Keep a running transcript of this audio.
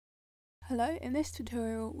Hello, in this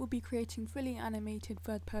tutorial we'll be creating fully animated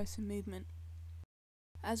third-person movement.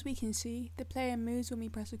 As we can see, the player moves when we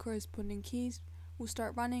press the corresponding keys, will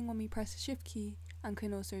start running when we press the shift key, and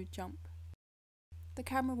can also jump. The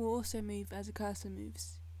camera will also move as the cursor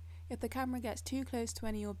moves. If the camera gets too close to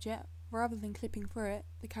any object, rather than clipping through it,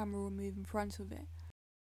 the camera will move in front of it.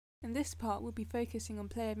 In this part we'll be focusing on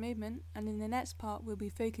player movement, and in the next part we'll be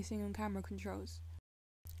focusing on camera controls.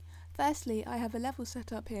 Firstly, I have a level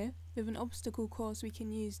set up here with an obstacle course we can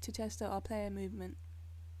use to test out our player movement.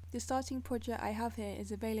 The starting project I have here is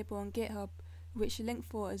available on GitHub, which the link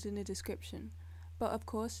for is in the description. But of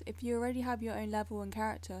course, if you already have your own level and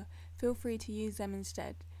character, feel free to use them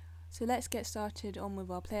instead. So let's get started on with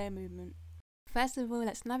our player movement. First of all,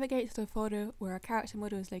 let's navigate to the folder where our character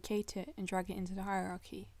model is located and drag it into the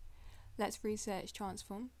hierarchy. Let's reset its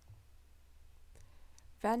transform.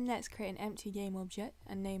 Then let's create an empty game object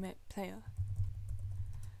and name it player.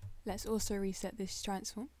 Let's also reset this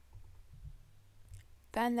transform.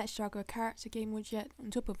 Then let's drag our character game object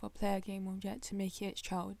on top of our player game object to make it its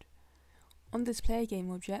child. On this player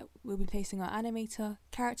game object, we'll be placing our animator,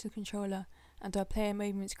 character controller, and our player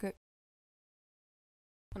movement script.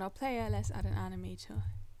 On our player, let's add an animator.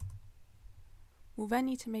 We'll then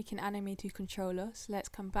need to make an animator controller, so let's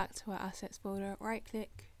come back to our assets folder, right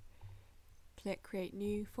click, click create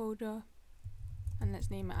new folder, and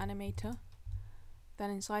let's name it animator.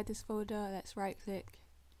 Then inside this folder, let's right click,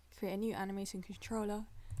 create a new animating controller,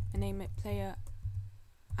 and name it player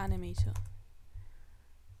animator.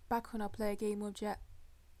 Back on our player game object,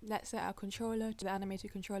 let's set our controller to the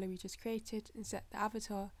animator controller we just created and set the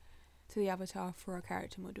avatar to the avatar for our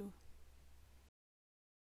character model.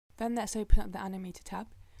 Then let's open up the animator tab.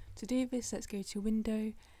 To do this, let's go to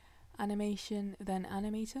window, animation, then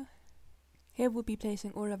animator. Here we'll be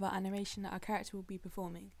placing all of our animation that our character will be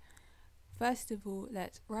performing. First of all,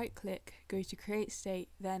 let's right click, go to create state,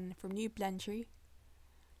 then from new blend tree,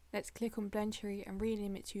 let's click on blend tree and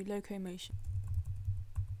rename it to locomotion.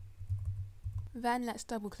 Then let's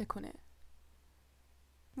double click on it.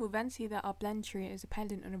 We'll then see that our blend tree is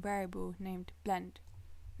dependent on a variable named blend.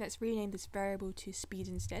 Let's rename this variable to speed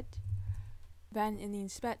instead. Then in the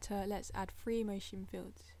inspector, let's add 3 motion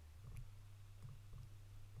fields.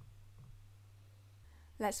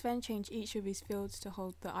 Let's then change each of these fields to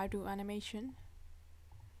hold the idle animation,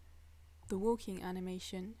 the walking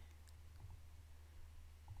animation,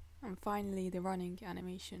 and finally the running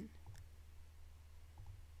animation.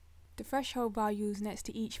 The threshold values next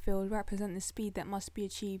to each field represent the speed that must be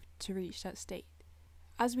achieved to reach that state.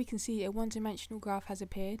 As we can see, a one-dimensional graph has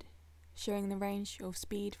appeared, showing the range of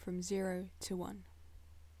speed from 0 to 1.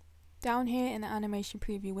 Down here in the animation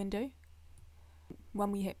preview window,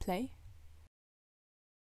 when we hit play,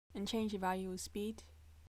 and change the value of speed,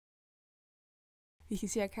 you can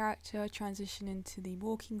see our character transition into the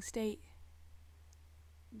walking state,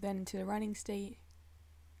 then into the running state,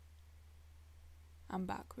 and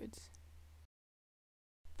backwards.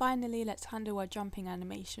 Finally, let's handle our jumping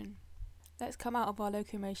animation. Let's come out of our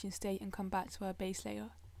locomotion state and come back to our base layer.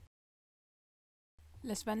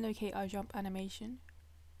 Let's then locate our jump animation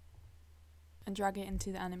and drag it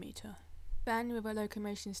into the animator. Then with our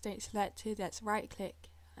locomotion state selected, let's right click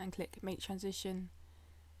and click make transition,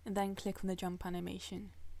 and then click on the jump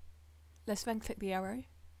animation. Let's then click the arrow,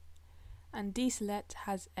 and deselect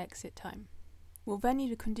has exit time. We'll then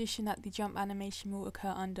need a condition that the jump animation will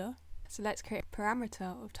occur under, so let's create a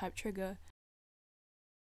parameter of type trigger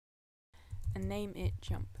and name it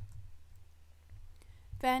jump.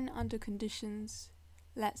 Then under conditions,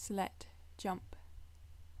 let's select jump.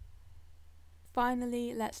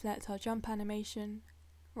 Finally, let's select our jump animation,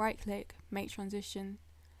 right click, make transition,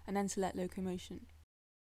 and then select locomotion.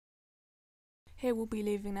 Here we'll be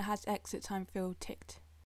leaving the has exit time field ticked.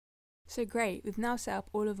 So great, we've now set up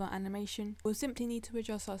all of our animation. We'll simply need to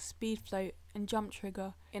adjust our speed float and jump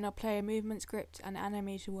trigger in our player movement script, and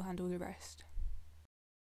Animator will handle the rest.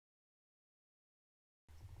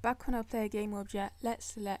 Back on our player game object,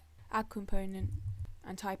 let's select add component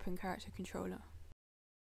and type in character controller.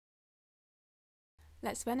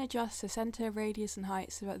 Let's then adjust the center, radius and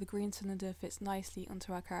height so that the green cylinder fits nicely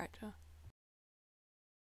onto our character.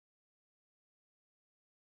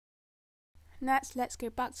 Next, let's go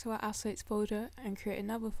back to our assets folder and create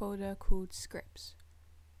another folder called scripts.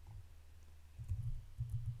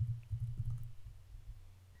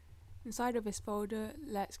 Inside of this folder,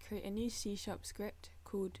 let's create a new C# script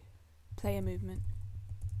called player movement.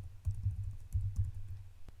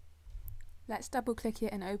 Let's double click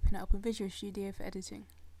it and open it up in Visual Studio for editing.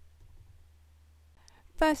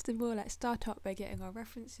 First of all, let's start up by getting our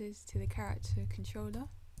references to the character controller.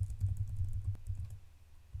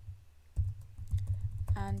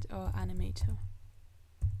 and our animator.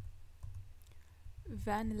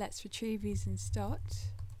 Then let's retrieve these and start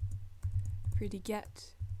through the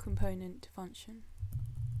get component function.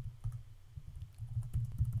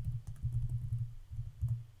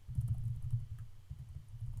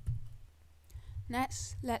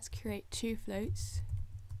 Next, let's create two floats,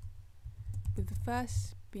 with the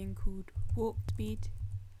first being called walk speed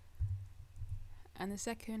and the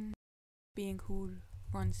second being called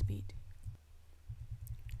run speed.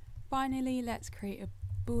 Finally, let's create a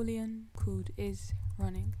boolean called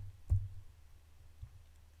isRunning.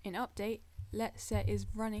 In update, let's set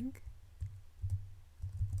isRunning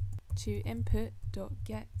to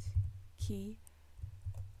input.getKey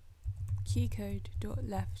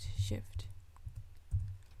keycode.left_shift.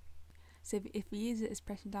 So if we use it as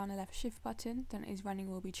pressing down the left shift button, then isRunning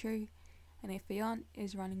will be true, and if we aren't,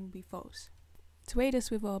 isRunning will be false. To aid us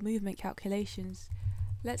with our movement calculations,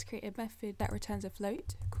 let's create a method that returns a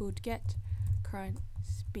float called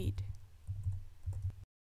getCurrentSpeed.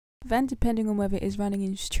 Then, depending on whether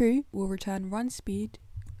isRunning is true, we'll return run speed,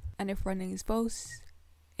 and if running is false,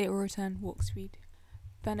 it will return walk speed.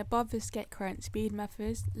 Then above this getCurrentSpeed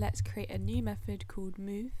method, let's create a new method called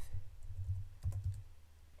move.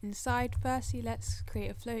 Inside, firstly, let's create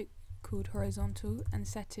a float called horizontal and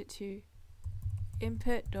set it to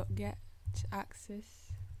input.getAxis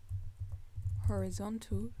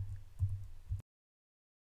horizontal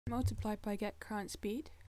multiplied by getCurrentSpeed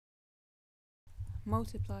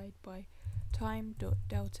multiplied by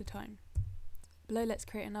time.deltaTime. Below, let's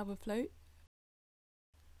create another float,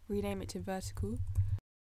 rename it to vertical,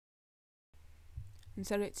 and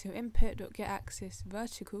set it to input.getAxis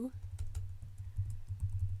vertical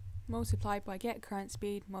multiplied by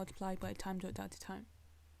getCurrentSpeed multiplied by time.deltaTime.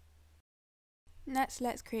 Next,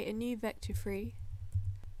 let's create a new vector 3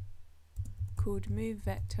 called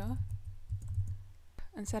moveVector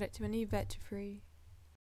and set it to a new vector 3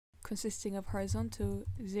 consisting of horizontal,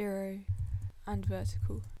 0 and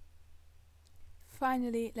vertical.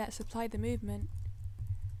 Finally, let's apply the movement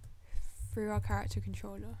through our character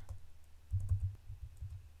controller.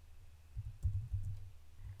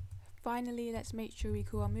 Finally, let's make sure we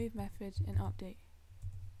call our move method in update.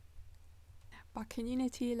 Back in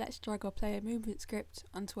Unity, let's drag our player movement script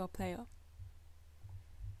onto our player.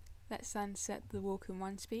 Let's then set the walk and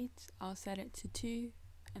run speeds. I'll set it to 2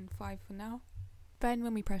 and 5 for now. Then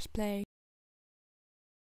when we press play,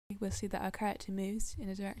 we'll see that our character moves in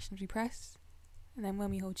the directions we press, and then when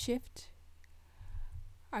we hold shift,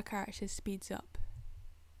 our character speeds up.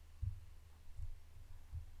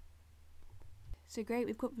 So great,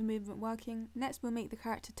 we've got the movement working. Next, we'll make the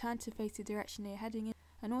character turn to face the direction they're heading in,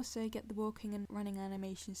 and also get the walking and running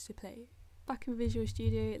animations to play. Back in Visual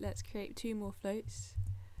Studio, let's create two more floats,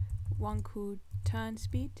 one called turn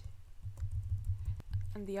speed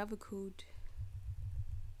and the other called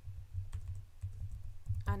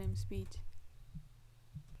anim speed.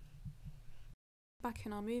 Back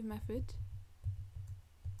in our move method,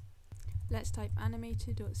 let's type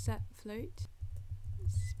animator.setFloat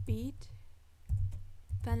speed.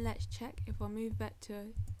 Then let's check if our move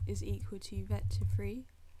vector is equal to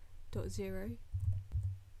vector3.0.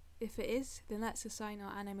 If it is, then let's assign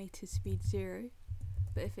our animator speed 0,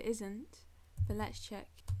 but if it isn't, then let's check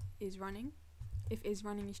isRunning. If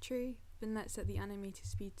isRunning is true, then let's set the animator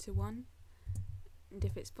speed to 1, and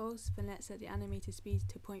if it's false, then let's set the animator speed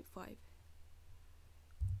to 0.5.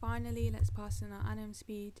 Finally, let's pass in our anim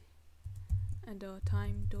speed and our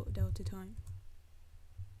time.deltaTime.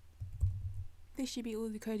 This should be all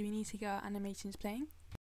the code we need to get our animations playing.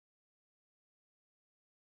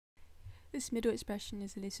 This middle expression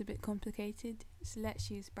is a little bit complicated, so let's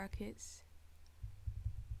use brackets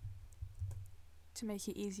to make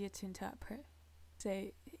it easier to interpret.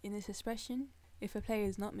 So in this expression, if a player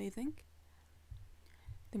is not moving,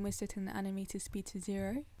 then we're setting the animator speed to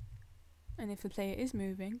 0, and if the player is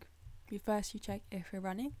moving, we first check if we're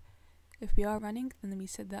running. If we are running, then we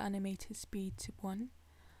set the animator speed to 1.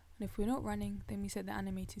 And if we're not running, then we set the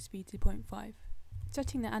animator speed to 0.5.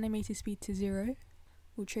 Setting the animator speed to 0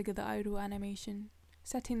 will trigger the idle animation.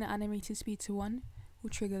 Setting the animator speed to 1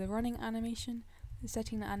 will trigger the running animation, and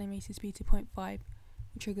setting the animator speed to 0.5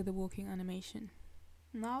 will trigger the walking animation.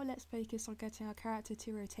 Now let's focus on getting our character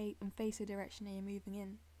to rotate and face the direction they are moving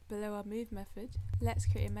in. Below our move method, let's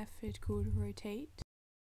create a method called rotate,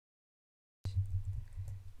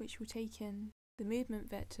 which will take in the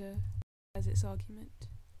movement vector as its argument.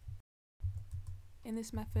 In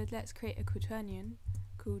this method, let's create a quaternion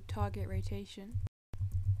called targetRotation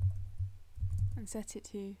and set it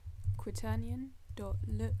to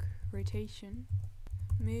quaternion.lookRotation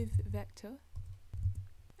moveVector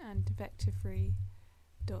and vector3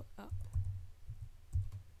 Up.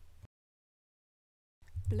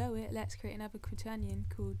 Below it, let's create another quaternion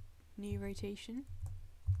called new rotation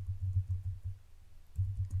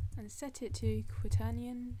and set it to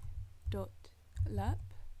quaternion.lerp.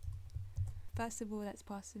 First of all, let's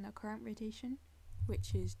pass in our current rotation,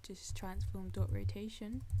 which is just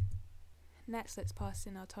transform.rotation. Next, let's pass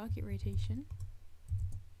in our target rotation.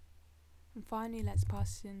 And finally, let's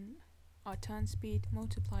pass in our turn speed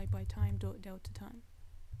multiplied by time.delta time.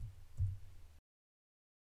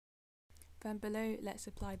 Then below, let's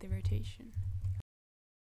apply the rotation.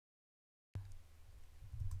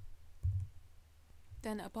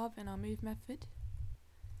 Then above in our move method,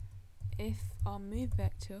 if our move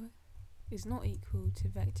vector is not equal to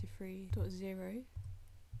vector3.0,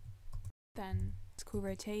 then let's call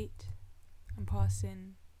rotate and pass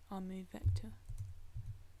in our move vector.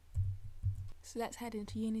 So let's head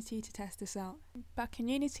into Unity to test this out. Back in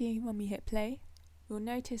Unity, when we hit play, we'll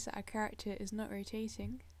notice that our character is not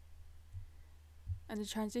rotating, and the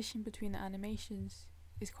transition between the animations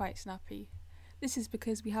is quite snappy. This is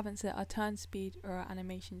because we haven't set our turn speed or our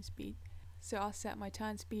animation speed. So I'll set my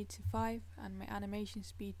turn speed to 5 and my animation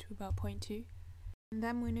speed to about 0.2. And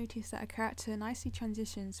then we'll notice that our character nicely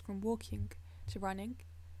transitions from walking to running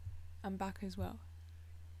and back as well.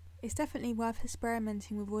 It's definitely worth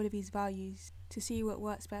experimenting with all of these values to see what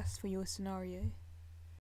works best for your scenario.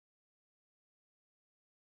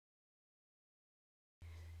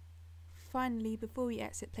 Finally, before we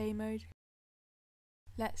exit play mode,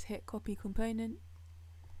 let's hit copy component,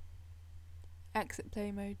 exit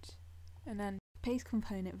play mode, and then paste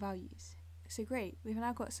component values. So great, we've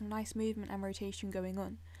now got some nice movement and rotation going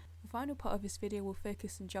on. The final part of this video will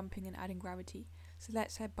focus on jumping and adding gravity, so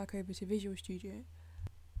let's head back over to Visual Studio.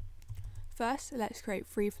 First, let's create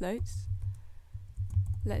 3 floats.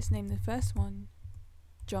 Let's name the first one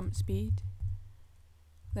jump speed,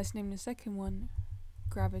 let's name the second one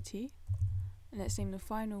gravity, and let's name the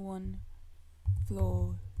final one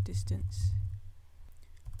floor distance.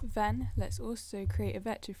 Then let's also create a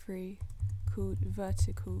vector 3 called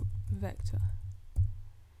vertical vector.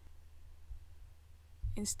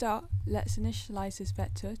 In start, let's initialize this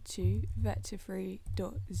vector to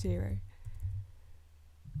vector3.0.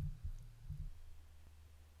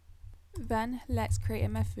 Then let's create a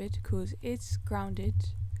method called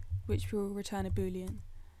isGrounded, which will return a boolean.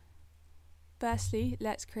 Firstly,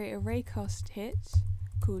 let's create a raycast hit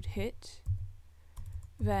called hit.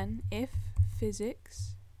 Then if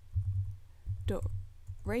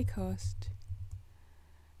physics.raycast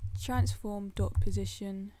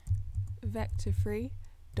transform.position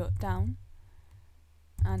vector3.down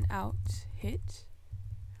and out hit.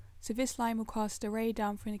 So this line will cast a ray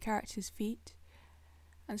down from the character's feet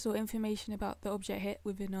and store information about the object hit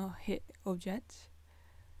within our hit object.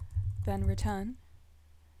 Then return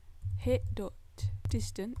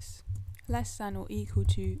hit.distance less than or equal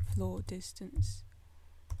to floor distance,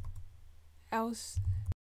 else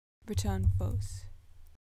return false.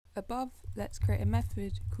 Above, let's create a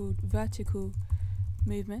method called vertical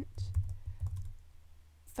movement.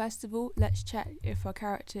 First of all, let's check if our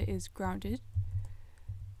character is grounded.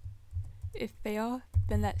 If they are,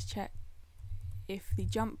 then let's check if the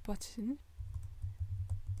jump button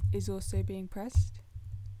is also being pressed.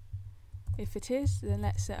 If it is, then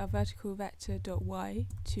let's set our vertical vector.y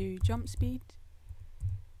to jump speed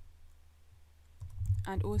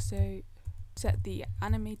and also set the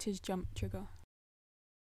animator's jump trigger.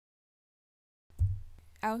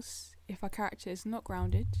 Else, if our character is not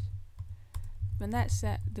grounded, then let's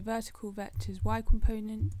set the vertical vector's y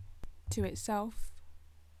component to itself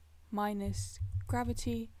minus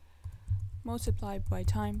gravity multiplied by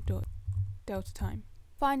time.delta time.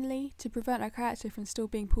 Finally, to prevent our character from still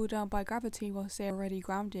being pulled down by gravity whilst they are already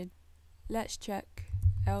grounded, let's check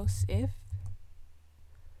else if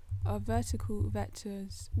our vertical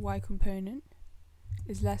vector's y component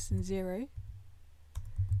is less than 0,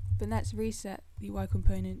 then let's reset the y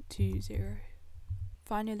component to 0.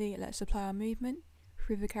 Finally, let's apply our movement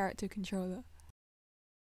through the character controller.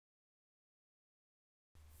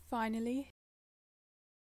 Finally,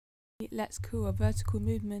 let's call our vertical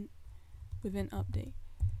movement with an update.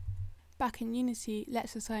 Back in Unity,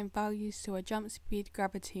 let's assign values to our jump speed,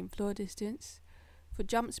 gravity and floor distance. For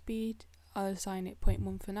jump speed, I'll assign it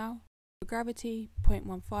 0.1 for now, for gravity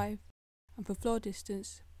 0.15 and for floor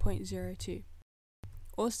distance 0.02.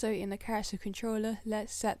 Also in the character controller,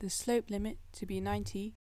 let's set the slope limit to be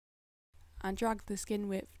 90 and drag the skin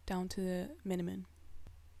width down to the minimum.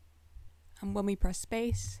 And when we press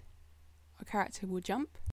space, our character will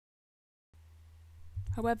jump.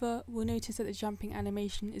 However, we'll notice that the jumping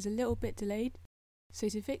animation is a little bit delayed, so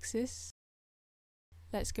to fix this,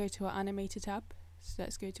 let's go to our Animator tab. So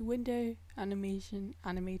let's go to Window, Animation,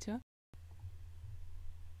 Animator.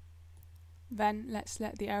 Then let's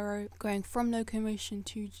select the arrow going from locomotion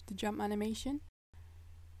to the jump animation.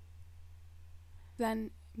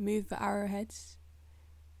 Then move the arrowheads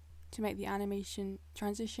to make the animation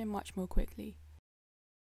transition much more quickly.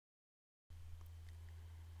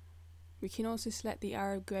 We can also select the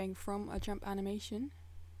arrow going from a jump animation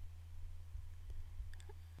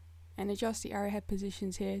and adjust the arrowhead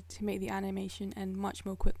positions here to make the animation end much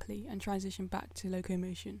more quickly and transition back to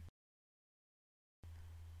locomotion.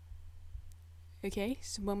 Okay,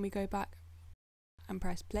 so when we go back and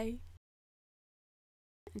press play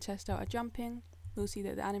and test out our jumping, we'll see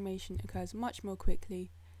that the animation occurs much more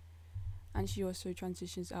quickly and she also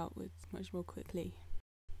transitions outwards much more quickly.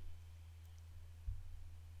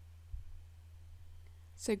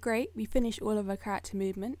 So great, we finished all of our character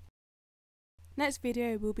movement. Next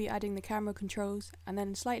video we'll be adding the camera controls and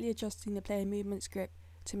then slightly adjusting the player movement script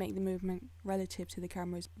to make the movement relative to the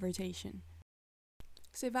camera's rotation.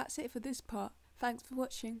 So that's it for this part. Thanks for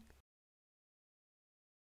watching.